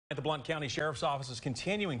The Blount County Sheriff's Office is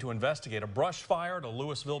continuing to investigate a brush fire at a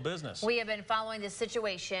Louisville business. We have been following this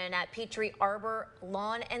situation at Petrie Arbor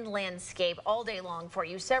Lawn and Landscape all day long for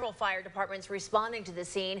you. Several fire departments responding to the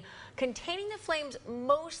scene, containing the flames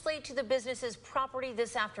mostly to the business's property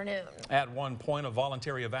this afternoon. At one point, a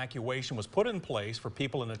voluntary evacuation was put in place for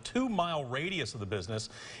people in a 2-mile radius of the business.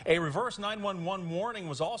 A reverse 911 warning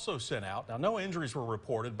was also sent out. Now, no injuries were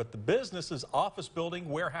reported, but the business's office building,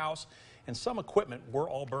 warehouse, and some equipment were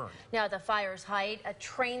all burned. Now, at the fire's height,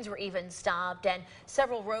 trains were even stopped and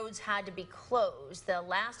several roads had to be closed. The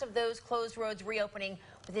last of those closed roads reopening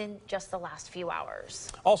within just the last few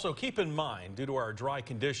hours. Also, keep in mind, due to our dry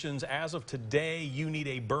conditions, as of today, you need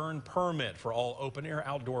a burn permit for all open-air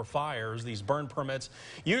outdoor fires. These burn permits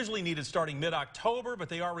usually needed starting mid-October, but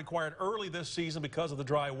they are required early this season because of the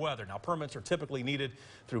dry weather. Now, permits are typically needed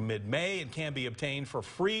through mid-May and can be obtained for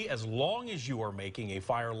free as long as you are making a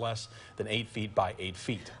fire less than 8 feet by 8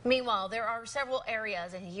 feet. Meanwhile, there are several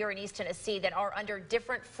areas here in East Tennessee that are under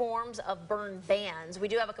different forms of burn bans. We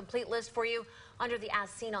do have a complete list for you under the As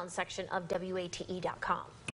Seen On section of WATE.com.